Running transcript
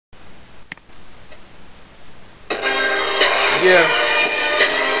Yeah.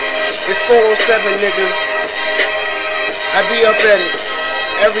 It's 407, nigga. I be up at it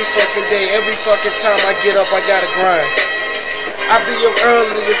every fucking day, every fucking time I get up, I gotta grind. I be up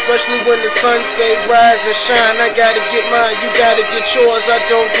early, especially when the sun say rise and shine. I gotta get mine, you gotta get yours. I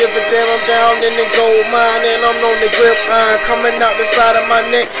don't give a damn, I'm down in the gold mine, and I'm on the grip iron coming out the side of my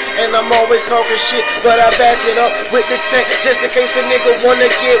neck. And I'm always talking shit, but I back it up with the tech, just in case a nigga wanna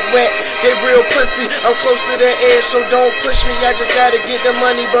get wet. They real pussy, I'm close to the edge, so don't push me. I just gotta get the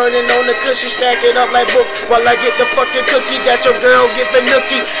money burning on the cushion, stack it up like books while I get the fucking cookie. Got your girl giving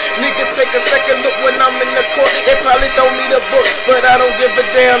nookie. Nigga, take a second look when I'm in the court. They probably throw me the book, but I don't give a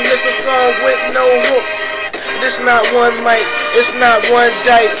damn. This a song with no hook. This not one mic, it's not one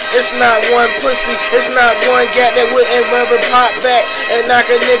dike, it's not one pussy, it's not one gat that wouldn't ever pop back and knock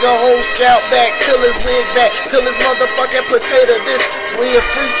a nigga whole scalp back, kill his wig back, kill his motherfucking potato. This we a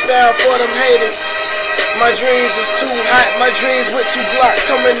freestyle for them haters. My dreams is too hot, my dreams with 2 blocks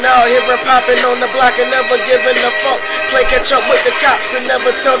coming out here and popping on the block and never giving a fuck. Play catch up with the cops and never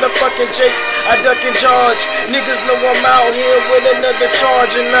tell the fucking jakes I duck and charge. Niggas know I'm out here with another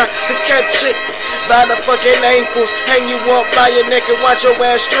charge and I could catch it by the fucking ankles, hang you up by your neck and watch your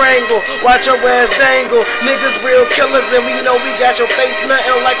ass strangle, watch your ass dangle. Niggas real killers and we know we got your face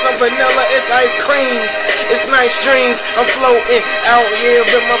nothing like some vanilla, it's ice cream. It's nice dreams, I'm floating out here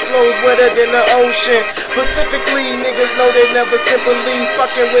with my flows wetter than the ocean. Specifically, niggas know they never simply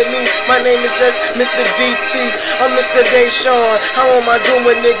fucking with me. My name is just Mr. DT, I'm Mr. Dashawn. How am I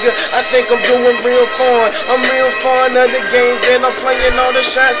doing, nigga? I think I'm doing real fun. I'm real fond of the game, then I'm playing all the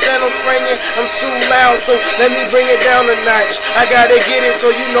shots that I'm spraying. I'm too loud, so let me bring it down a notch. I gotta get it so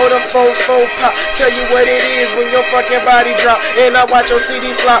you know the 4-4 pop. Tell you what it is when your fucking body drop. And I watch your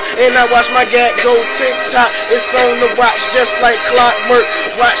CD flop, and I watch my gat go tick-tock. It's on the watch just like clockwork.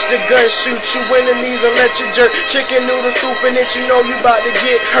 Watch the gun shoot you in the knees and let you jerk. Chicken noodle soup in it, you know you about to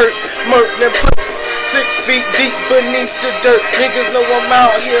get hurt. Murk, then put 6 feet deep beneath the dirt. Niggas know I'm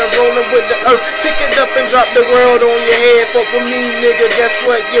out here rolling with the earth. Pick it up and drop the world on your head. Fuck with me, nigga, guess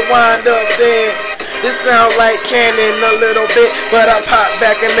what? You wind up dead. This sound like Cannon a little bit, but I pop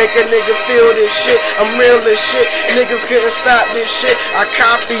back and make a nigga feel this shit. I'm real as shit, niggas couldn't stop this shit. I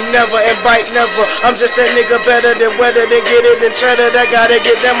copy never and bite never. I'm just a nigga better than weather than get it and cheddar. That gotta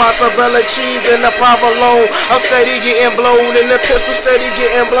get that mozzarella cheese and the provolone. I'm steady getting blown and the pistol steady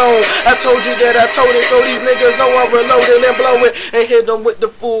getting blown. I told you that I told it, so these niggas know I'm reloading and blowing and hit them with the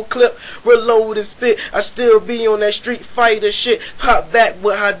full clip, reload and spit. I still be on that Street Fighter shit. Pop back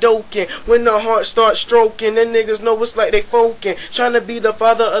with Hadoken when the heart starts stroking, and niggas know it's like they folking, trying to be the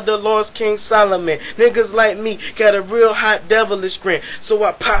father of the lost King Solomon. Niggas like me got a real hot devilish grin, so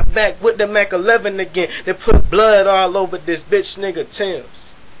I pop back with the Mac 11 again. They put blood all over this bitch nigga Tim's.